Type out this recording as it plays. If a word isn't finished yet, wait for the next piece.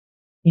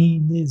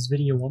In this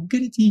video, I'm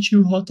going to teach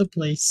you how to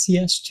play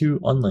CS2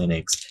 on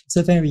Linux. It's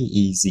a very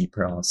easy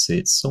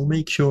process, so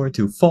make sure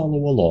to follow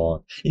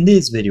along. In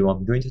this video,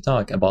 I'm going to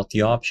talk about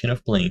the option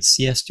of playing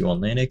CS2 on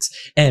Linux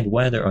and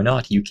whether or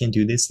not you can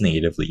do this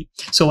natively.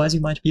 So as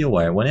you might be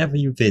aware, whenever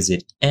you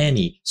visit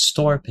any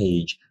store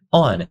page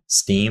on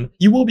Steam,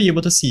 you will be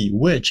able to see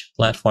which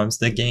platforms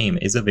the game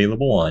is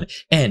available on.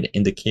 And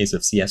in the case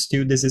of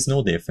CS2, this is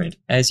no different.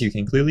 As you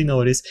can clearly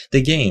notice,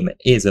 the game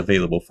is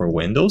available for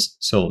Windows,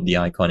 so the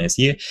icon is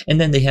here, and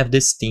then they have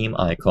this Steam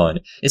icon.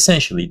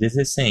 Essentially, this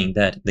is saying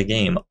that the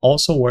game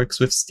also works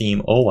with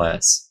Steam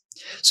OS.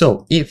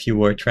 So if you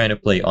were trying to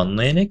play on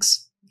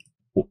Linux,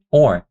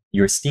 or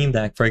your Steam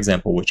Deck, for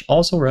example, which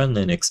also run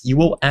Linux, you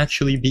will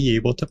actually be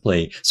able to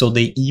play. So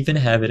they even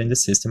have it in the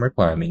system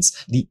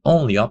requirements. The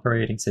only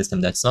operating system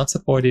that's not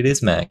supported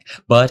is Mac,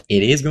 but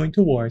it is going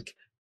to work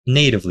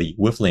natively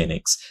with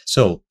Linux.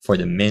 So for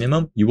the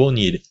minimum, you will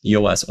need the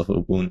OS of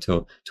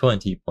Ubuntu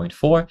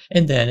 20.4,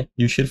 and then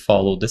you should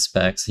follow the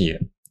specs here.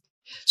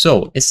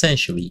 So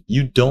essentially,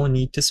 you don't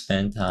need to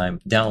spend time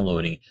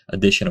downloading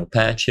additional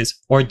patches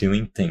or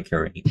doing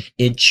tinkering.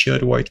 It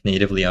should work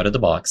natively out of the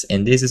box,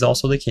 and this is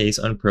also the case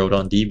on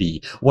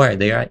ProtonDB, where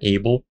they are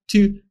able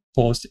to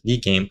post the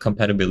game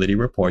compatibility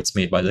reports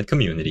made by the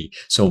community.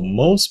 So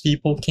most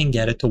people can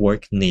get it to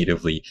work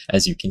natively.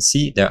 As you can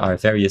see, there are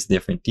various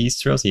different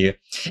distros here.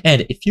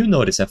 And if you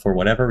notice that for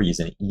whatever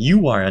reason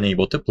you are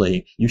unable to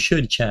play, you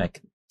should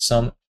check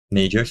some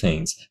major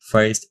things.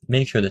 First,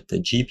 make sure that the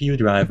GPU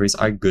drivers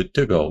are good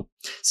to go.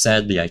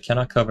 Sadly, I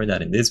cannot cover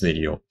that in this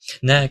video.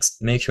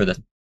 Next, make sure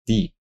that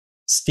the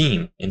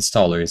Steam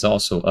installer is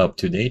also up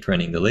to date,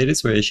 running the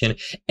latest version,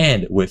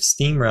 and with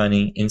Steam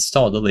running,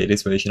 install the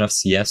latest version of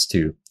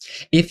CS2.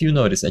 If you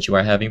notice that you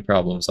are having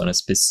problems on a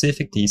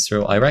specific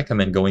distro, I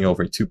recommend going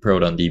over to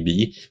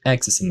ProtonDB,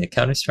 accessing the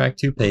Counter-Strike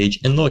 2 page,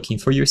 and looking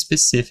for your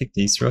specific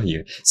distro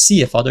here.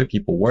 See if other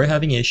people were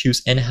having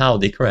issues and how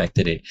they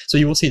corrected it. So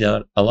you will see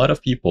that a lot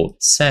of people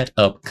set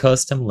up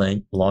custom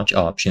launch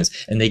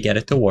options, and they get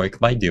it to work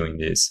by doing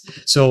this.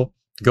 So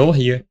go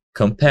here,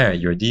 compare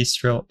your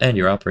distro and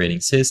your operating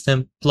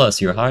system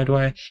plus your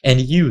hardware, and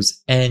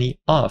use any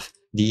of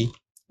the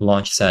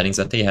launch settings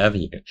that they have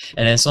here.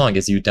 And as long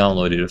as you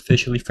download it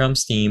officially from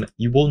Steam,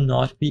 you will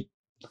not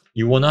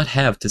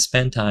have to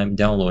spend time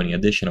downloading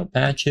additional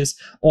patches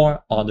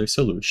or other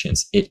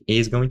solutions. It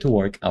is going to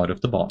work out of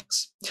the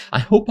box. I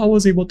hope I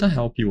was able to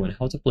help you on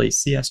how to play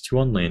CS2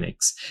 on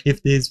Linux.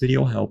 If this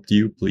video helped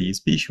you, please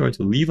be sure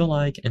to leave a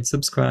like and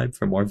subscribe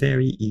for more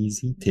very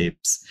easy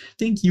tips.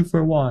 Thank you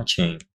for watching.